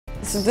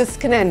So this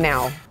can end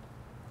now.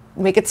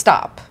 Make it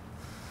stop.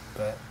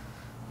 But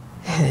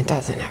and it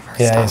doesn't ever stop.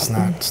 Yeah, it's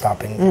not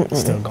stopping.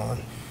 It's still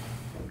going.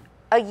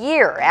 A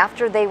year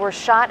after they were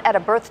shot at a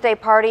birthday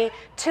party,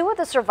 2 of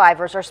the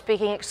survivors are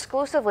speaking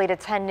exclusively to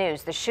 10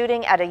 News. The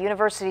shooting at a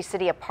University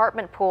City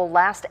apartment pool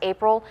last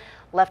April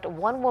left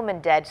 1 woman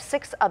dead,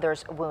 6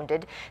 others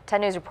wounded.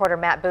 10 News reporter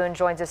Matt Boone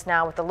joins us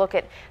now with a look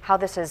at how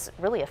this has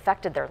really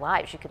affected their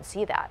lives. You can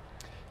see that.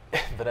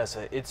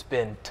 Vanessa, it's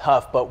been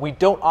tough, but we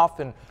don't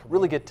often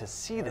really get to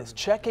see this.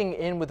 Checking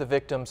in with the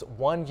victims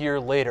 1 year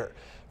later.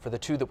 For the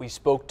 2 that we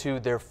spoke to,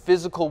 their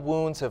physical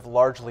wounds have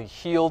largely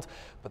healed,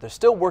 but they're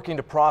still working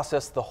to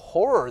process the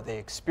horror they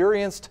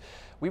experienced.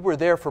 We were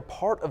there for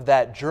part of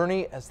that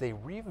journey as they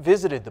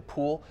revisited the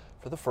pool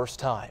for the first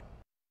time.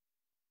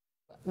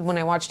 When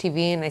I watch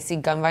TV and I see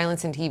gun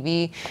violence on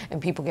TV and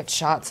people get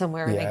shot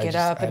somewhere and they get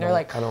up and they're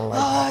like,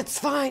 oh, it's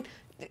fine.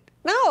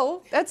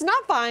 No, that's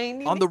not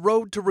fine. On the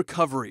road to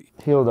recovery.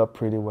 Healed up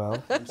pretty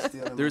well.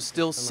 There's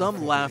still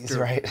some laughter.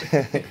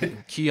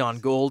 Right. Keon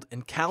Gold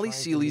and Callie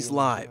Seeley's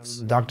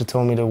lives. The doctor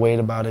told me to wait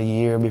about a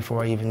year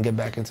before I even get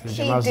back into the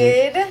gym. He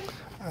did?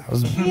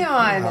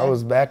 I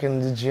was back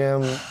in the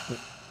gym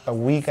a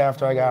week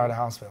after I got out of the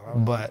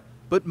hospital.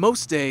 But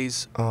most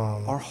days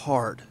are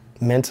hard.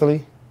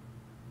 Mentally,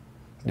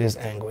 there's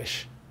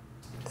anguish.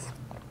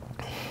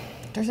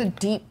 There's a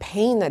deep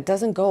pain that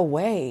doesn't go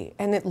away,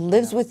 and it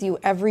lives with you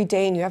every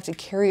day, and you have to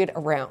carry it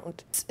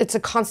around. It's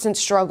a constant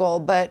struggle,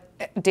 but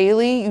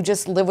daily you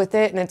just live with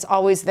it, and it's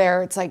always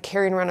there. It's like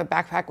carrying around a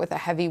backpack with a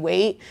heavy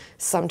weight.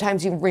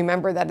 Sometimes you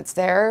remember that it's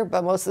there,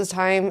 but most of the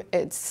time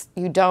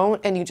you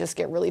don't, and you just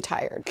get really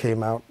tired.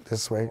 Came out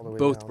this way.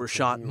 Both were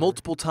shot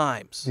multiple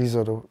times. These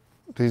are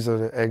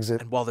the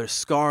exit. And while their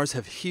scars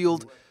have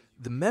healed,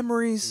 the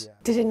memories...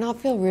 Did it not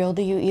feel real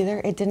to you either?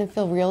 It didn't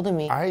feel real to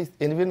me.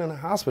 Even in the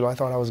hospital, I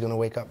thought I was going to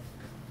wake up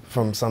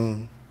from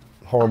some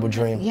horrible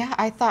dream. Yeah,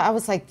 I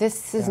was like,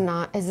 this is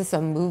not, is this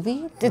a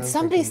movie? Did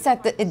somebody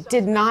set that? It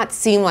did not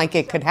seem like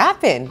it could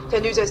happen.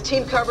 10 News has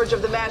team coverage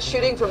of the mass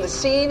shooting from the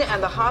scene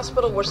and the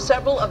hospital where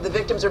several of the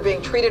victims are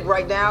being treated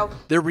right now.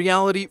 Their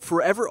reality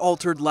forever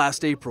altered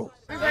last April.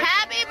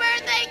 Happy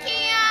birthday,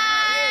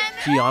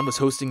 Keon! Keon was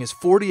hosting his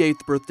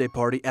 48th birthday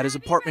party at his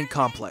apartment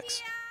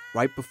complex.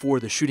 Right before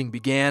the shooting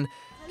began,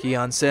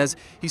 Keon says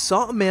he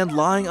saw a man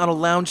lying on a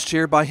lounge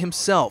chair by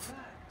himself,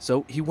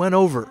 so he went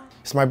over.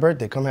 It's my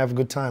birthday, come have a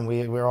good time.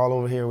 We're all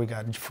over here, we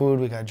got food,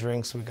 we got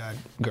drinks, we got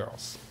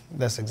girls.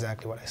 That's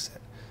exactly what I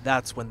said.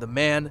 That's when the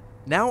man,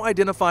 now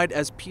identified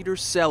as Peter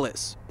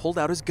Sellis, pulled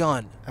out his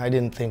gun. I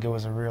didn't think it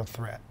was a real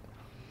threat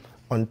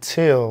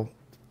until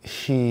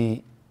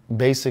he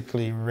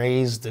basically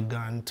raised the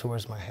gun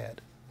towards my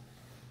head.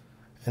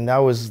 And that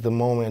was the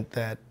moment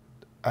that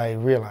I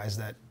realized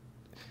that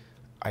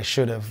I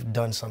should have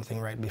done something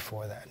right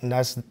before that. And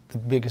that's the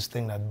biggest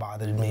thing that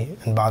bothered me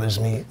and bothers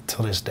me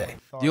till this day.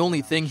 The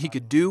only thing he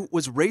could do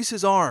was raise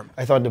his arm.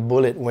 I thought the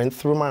bullet went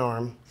through my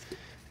arm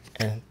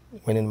and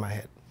went in my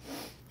head.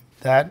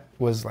 That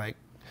was like,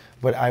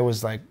 but I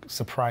was like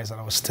surprised that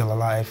I was still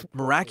alive.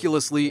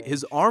 Miraculously,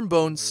 his arm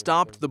bone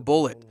stopped the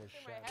bullet.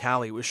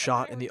 Callie was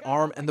shot in the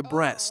arm and the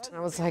breast.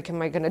 I was like,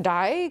 am I gonna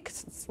die?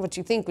 'Cause it's what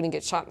you think when you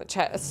get shot in the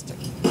chest.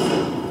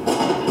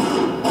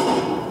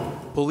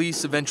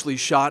 Police eventually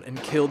shot and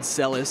killed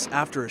Sellis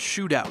after a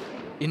shootout.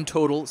 In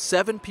total,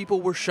 7 people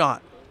were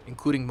shot,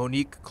 including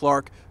Monique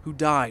Clark, who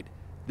died.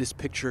 This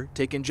picture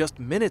taken just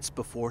minutes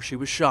before she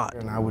was shot.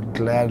 And I would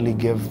gladly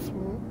give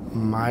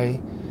my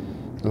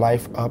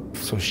life up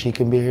so she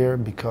can be here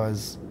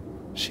because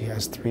she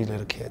has 3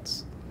 little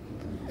kids.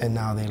 And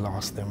now they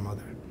lost their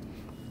mother.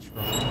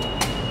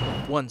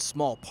 One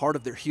small part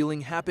of their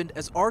healing happened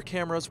as our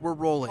cameras were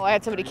rolling. Well, I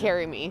had somebody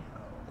carry me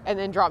and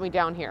then drop me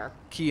down here.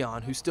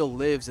 Keon, who still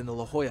lives in the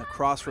La Jolla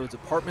Crossroads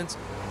apartments,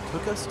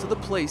 took us to the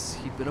place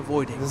he'd been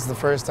avoiding. This is the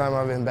first time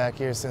I've been back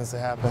here since it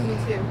happened. Me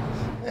too.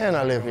 And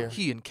I live here.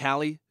 He and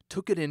Callie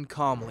took it in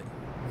calmly.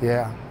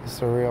 Yeah, it's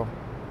surreal.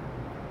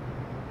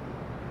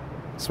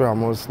 It's where I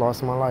almost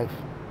lost my life.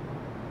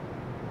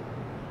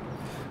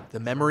 The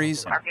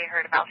memories We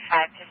heard about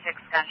 5 to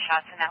 6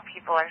 gunshots, and now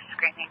people are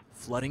screaming.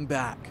 flooding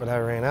back. But I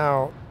ran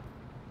out,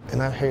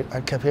 and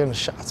I kept hearing the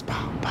shots,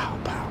 pow, pow,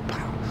 pow,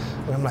 pow.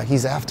 And I'm like,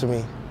 he's after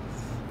me.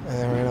 And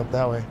I ran up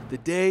that way. The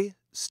day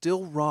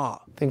still raw.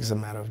 I think it's a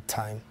matter of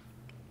time.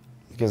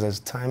 Because as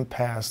time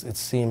passed, it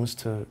seems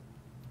to,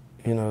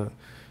 you know,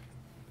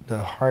 the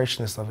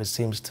harshness of it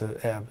seems to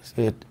ebb.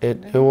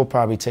 It will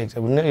probably take,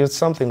 it's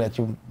something that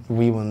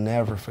we will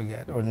never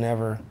forget or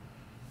never.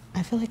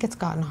 I feel like it's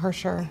gotten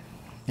harsher.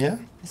 Yeah?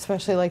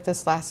 Especially like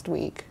this last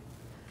week.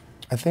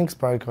 I think it's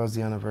probably because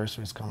the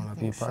anniversary is coming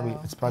up. It's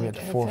probably at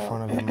the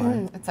forefront of your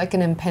mind. It's like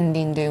an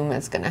impending doom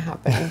that's gonna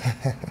happen.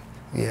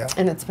 Yeah.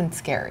 And it's been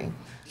scary.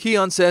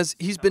 Keon says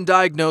he's been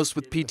diagnosed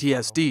with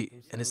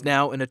PTSD and is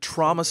now in a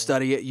trauma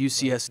study at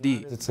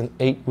UCSD. It's an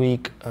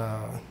 8-week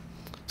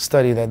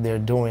study that they're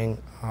doing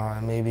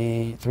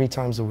maybe 3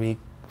 times a week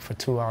for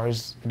 2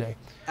 hours a day.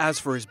 As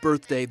for his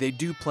birthday, they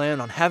do plan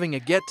on having a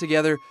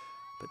get-together,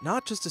 but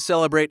not just to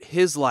celebrate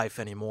his life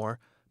anymore,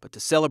 but to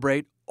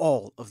celebrate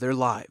all of their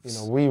lives.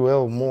 You know, we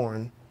will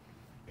mourn,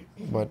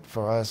 but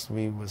for us,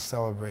 we will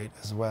celebrate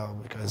as well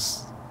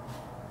because,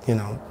 you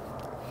know,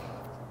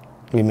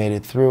 we made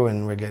it through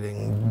and we're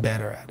getting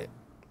better at it.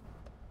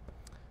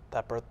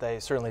 That birthday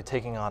is certainly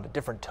taking on a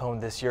different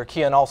tone this year.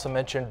 Kian also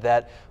mentioned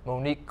that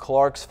Monique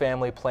Clark's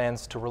family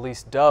plans to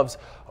release doves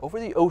over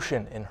the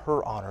ocean in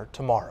her honor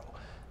tomorrow.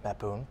 Matt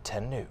Boone,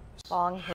 10 News.